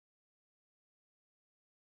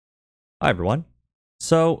Hi, everyone.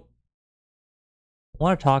 So, I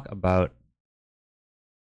want to talk about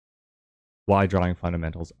why drawing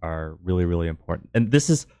fundamentals are really, really important. And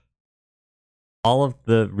this is all of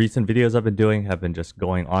the recent videos I've been doing have been just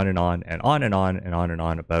going on and on and on and on and on and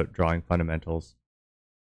on about drawing fundamentals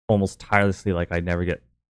almost tirelessly. Like I never get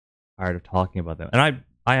tired of talking about them. And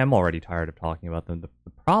I am already tired of talking about them. The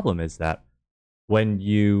problem is that when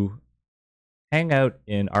you hang out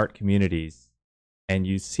in art communities and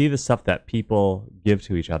you see the stuff that people give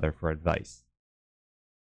to each other for advice,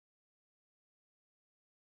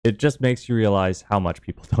 it just makes you realize how much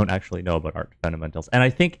people don't actually know about art fundamentals. And I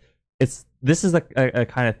think this is a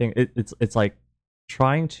kind of thing. It's like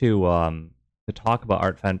trying to talk about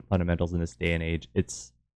art fundamentals in this day and age.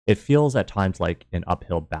 It feels at times like an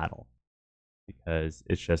uphill battle because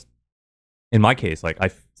it's just, in my case, like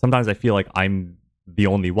sometimes I feel like I'm the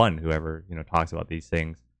only one who ever talks about these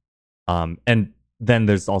things. And then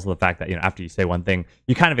there's also the fact that after you say one thing,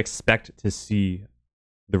 you kind of expect to see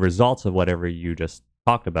the results of whatever you just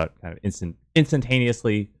talked about kind of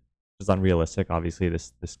instantaneously, which is unrealistic. Obviously,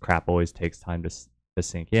 this crap always takes time to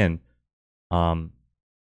sink in. And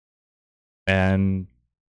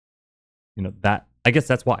that, I guess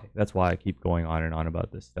that's why I keep going on and on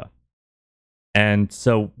about this stuff. And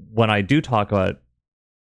so when I do talk about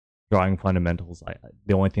drawing fundamentals,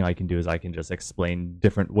 the only thing I can do is I can just explain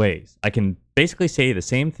different ways. I can basically say the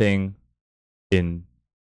same thing in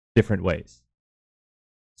different ways.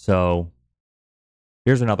 So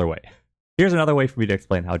here's another way. Here's another way for me to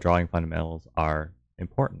explain how drawing fundamentals are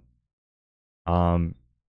important. I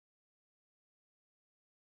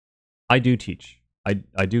do teach.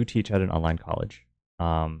 I do teach at an online college.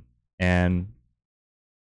 And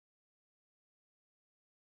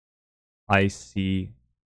I see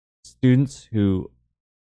students who,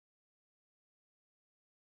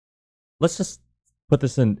 let's just put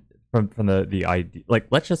this in from the idea, like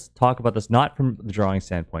let's just talk about this not from the drawing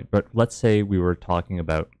standpoint, but let's say we were talking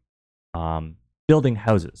about building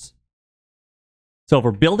houses. So if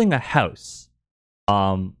we're building a house,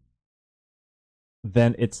 then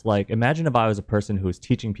it's like, imagine if I was a person who was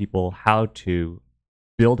teaching people how to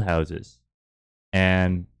build houses,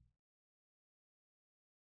 and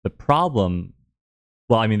the problem,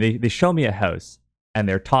 well, I mean, they show me a house and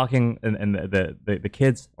they're talking, and the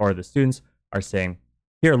kids or the students are saying,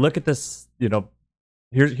 here, look at this,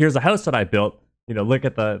 here's a house that I built, look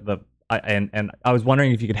at and I was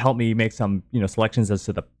wondering if you could help me make some, selections as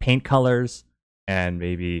to the paint colors and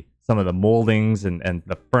maybe some of the moldings and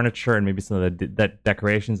the furniture and maybe some of the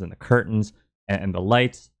decorations and the curtains and the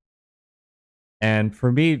lights. And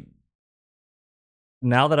for me,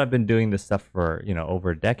 now that I've been doing this stuff for, over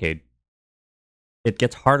a decade, it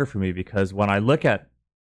gets harder for me because when I look at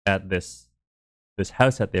this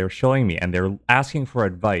house that they were showing me and they're asking for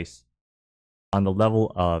advice on the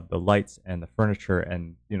level of the lights and the furniture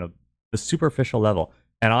and, the superficial level,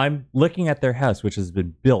 and I'm looking at their house, which has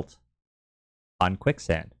been built on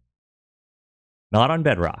quicksand, not on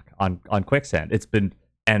bedrock, on quicksand. It's been,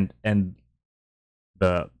 and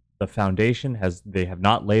the foundation they have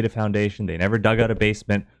not laid a foundation. They never dug out a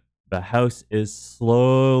basement. The house is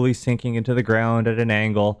slowly sinking into the ground at an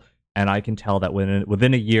angle, and I can tell that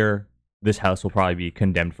within a year, this house will probably be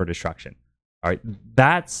condemned for destruction. All right,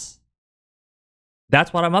 that's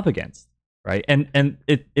what I'm up against, right? And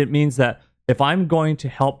it means that if I'm going to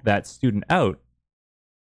help that student out,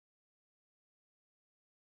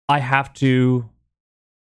 I have to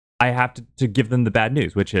give them the bad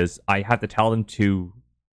news, which is I have to tell them to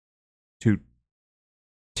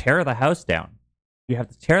tear the house down. You have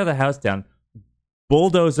to tear the house down,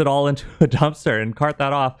 bulldoze it all into a dumpster and cart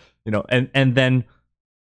that off, and then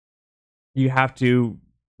you have to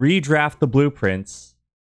redraft the blueprints,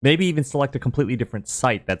 maybe even select a completely different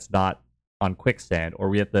site that's not on quicksand, or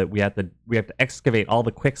we have to excavate all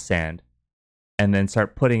the quicksand and then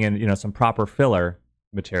start putting in, some proper filler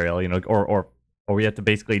material, or we have to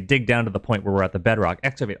basically dig down to the point where we're at the bedrock,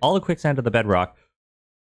 excavate all the quicksand to the bedrock,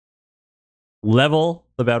 level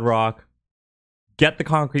the bedrock, get the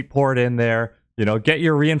concrete poured in there, get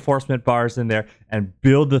your reinforcement bars in there, and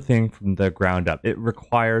build the thing from the ground up. It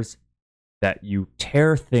requires that you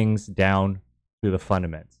tear things down to the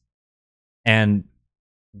fundamentals. And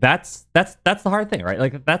that's the hard thing, right?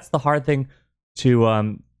 Like that's the hard thing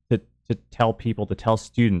to tell people, to tell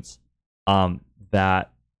students,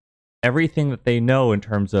 that everything that they know in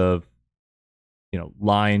terms of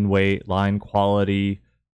line weight, line quality,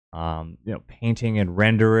 painting and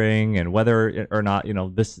rendering, and whether or not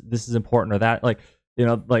this is important or that, like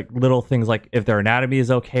little things like if their anatomy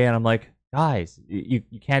is okay, and I'm like, guys, you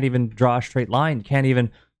can't even draw a straight line, you can't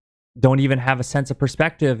even don't even have a sense of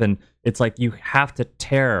perspective, and it's like you have to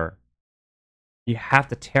tear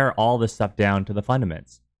all this stuff down to the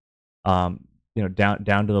fundaments. Down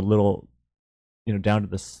to the little, down to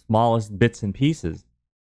the smallest bits and pieces.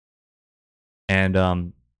 And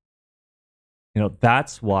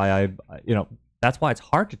that's why that's why it's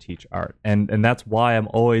hard to teach art, and that's why I'm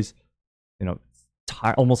always, you know,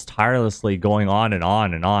 almost tirelessly going on and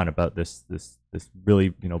on and on about this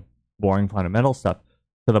really, boring fundamental stuff,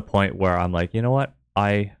 to the point where I'm like, you know what,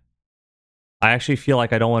 I actually feel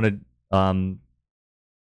like I don't want to,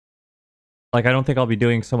 like, I don't think I'll be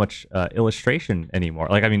doing so much illustration anymore.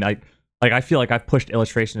 Like, I mean, I feel like I've pushed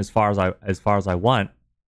illustration as far as I want,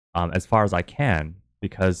 as far as I can,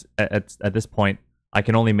 because at this point I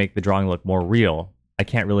can only make the drawing look more real. I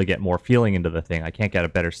can't really get more feeling into the thing. I can't get a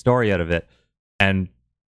better story out of it, and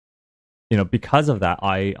because of that,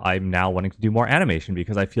 I'm now wanting to do more animation,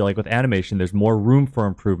 because I feel like with animation there's more room for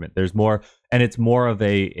improvement. There's more, and it's more of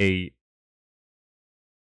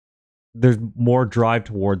there's more drive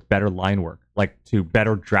towards better line work, like to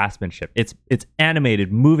better draftsmanship. It's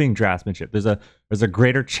animated, moving draftsmanship. There's a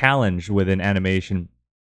greater challenge within animation,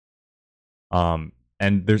 and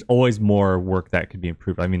there's always more work that could be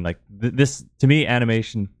improved. I mean, like this, to me,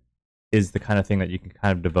 animation is the kind of thing that you can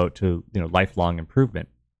kind of devote to, lifelong improvement.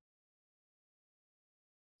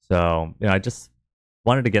 So, I just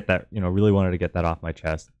wanted to get that, really wanted to get that off my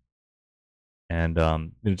chest, and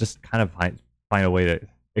just kind of find a way to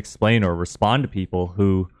explain or respond to people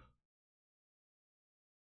who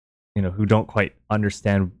don't quite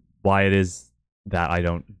understand why it is that I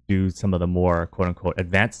don't do some of the more quote unquote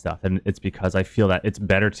advanced stuff. And it's because I feel that it's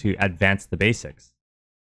better to advance the basics.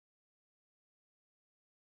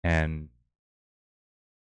 And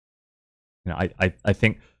I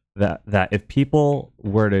think that if people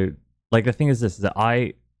were to, like, the thing is this, is that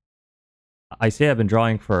I say I've been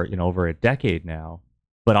drawing for over a decade now,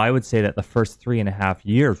 but I would say that the first 3.5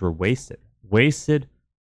 years were wasted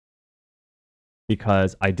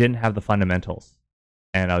because I didn't have the fundamentals,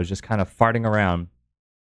 and I was just kind of farting around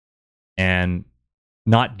and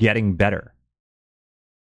not getting better.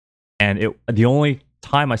 And the only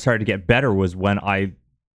time I started to get better was when I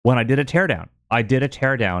did a teardown. I did a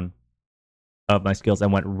teardown of my skills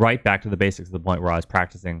and went right back to the basics, to the point where I was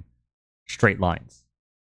practicing straight lines.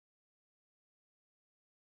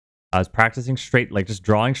 I was practicing just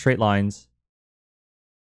drawing straight lines,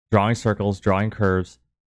 drawing circles, drawing curves,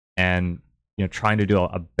 and trying to do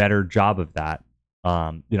a better job of that.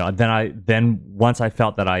 Then once I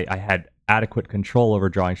felt that I had adequate control over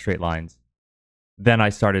drawing straight lines, then I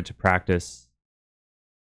started to practice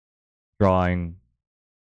drawing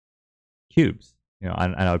cubes.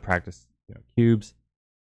 And I would practice cubes,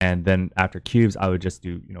 and then after cubes, I would just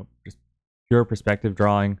do just pure perspective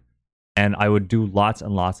drawing. And I would do lots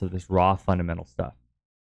and lots of this raw fundamental stuff.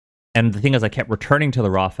 And the thing is, I kept returning to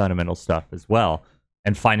the raw fundamental stuff as well,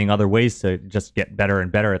 and finding other ways to just get better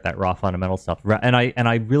and better at that raw fundamental stuff. And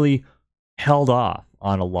I really held off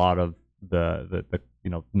on a lot of the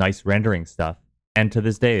nice rendering stuff. And to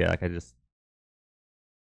this day, like, I just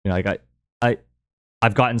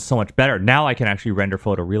I've gotten so much better. Now I can actually render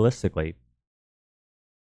photorealistically.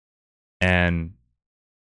 And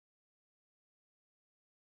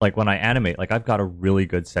like, when I animate, like, I've got a really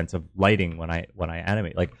good sense of lighting when I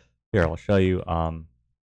animate. Like, here, I'll show you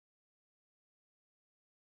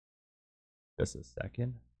just a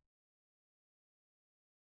second.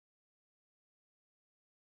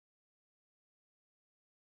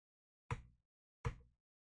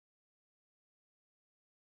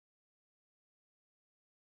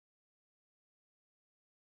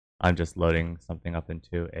 I'm just loading something up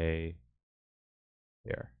into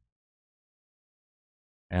here.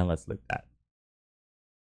 And let's look at that.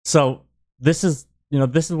 So this is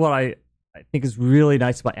what I think is really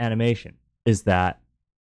nice about animation, is that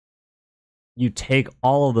you take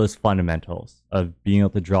all of those fundamentals of being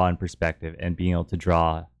able to draw in perspective and being able to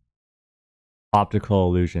draw optical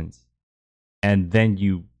illusions, and then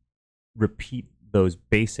you repeat those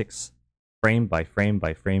basics frame by frame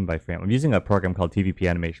by frame by frame. I'm using a program called TVP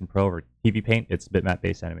Animation Pro, or TV Paint. It's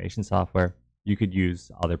bitmap-based animation software. You could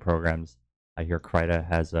use other programs. I hear Krita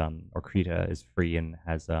has, or Krita is free and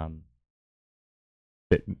has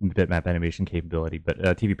bitmap animation capability, but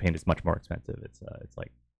TV Paint is much more expensive. It's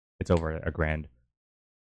over $1,000.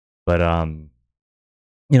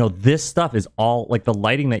 But this stuff is all, like, the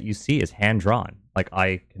lighting that you see is hand drawn. Like,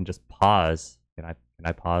 I can just pause. Can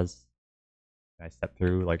I pause? Can I step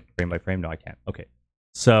through, like, frame by frame? No, I can't. Okay.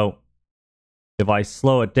 So if I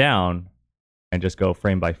slow it down and just go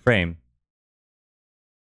frame by frame,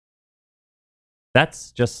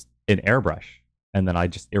 that's just an airbrush. and then I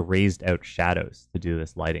just erased out shadows to do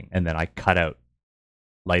this lighting, and then I cut out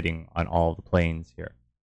lighting on all of the planes here,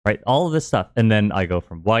 right? All of this stuff, and then I go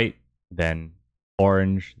from white, then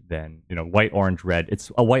orange, then white, orange, red.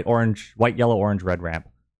 It's a white, orange, white, yellow, orange, red ramp.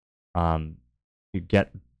 You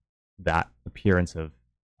get that appearance of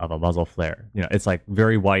a muzzle flare. It's like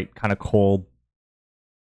very white, kind of cold,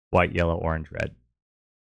 white, yellow, orange, red.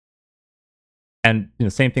 And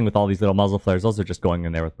same thing with all these little muzzle flares. Those are just going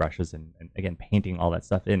in there with brushes and again painting all that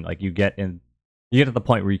stuff in. Like you get to the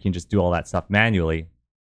point where you can just do all that stuff manually.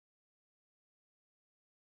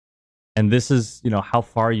 And this is how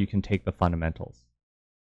far you can take the fundamentals.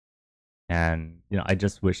 And I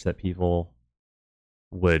just wish that people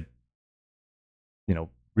would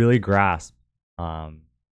really grasp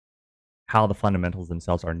how the fundamentals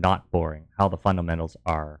themselves are not boring, how the fundamentals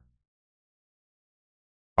are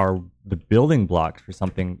the building blocks for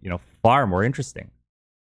something far more interesting.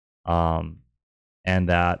 And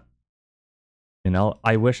that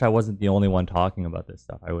I wish I wasn't the only one talking about this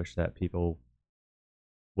stuff. I wish that people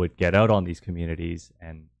would get out on these communities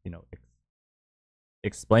and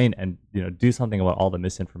explain and do something about all the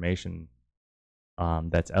misinformation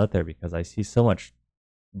that's out there, because I see so much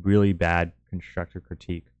really bad constructive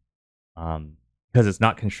critique because it's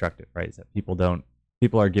not constructive, right? It's that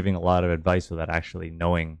people are giving a lot of advice without actually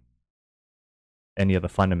knowing any of the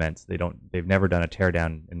fundamentals. They've never done a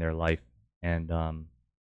teardown in their life, and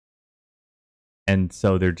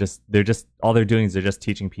so they're just all they're doing is they're just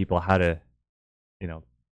teaching people how to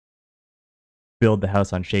build the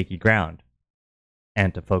house on shaky ground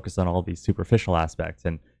and to focus on all these superficial aspects,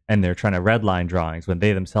 and they're trying to redline drawings when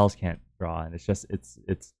they themselves can't draw, and it's just it's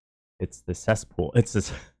this cesspool. It's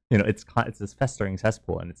this it's this festering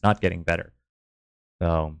cesspool, and it's not getting better.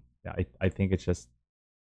 So yeah, I think it's just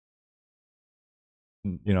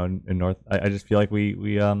in North. I just feel like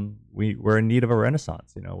we're in need of a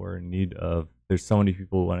renaissance. We're in need of. There's so many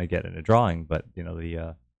people who want to get into drawing, but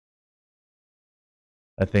the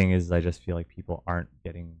thing is, I just feel like people aren't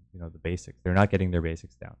getting the basics. They're not getting their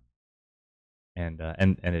basics down, and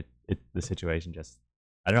the situation just,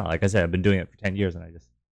 I don't know. Like I said, I've been doing it for 10 years, and I just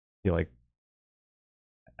feel like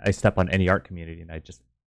I step on any art community, and I just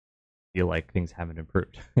feel like things haven't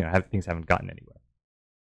improved. Things haven't gotten anywhere.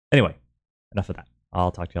 Anyway, enough of that.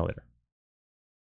 I'll talk to y'all later.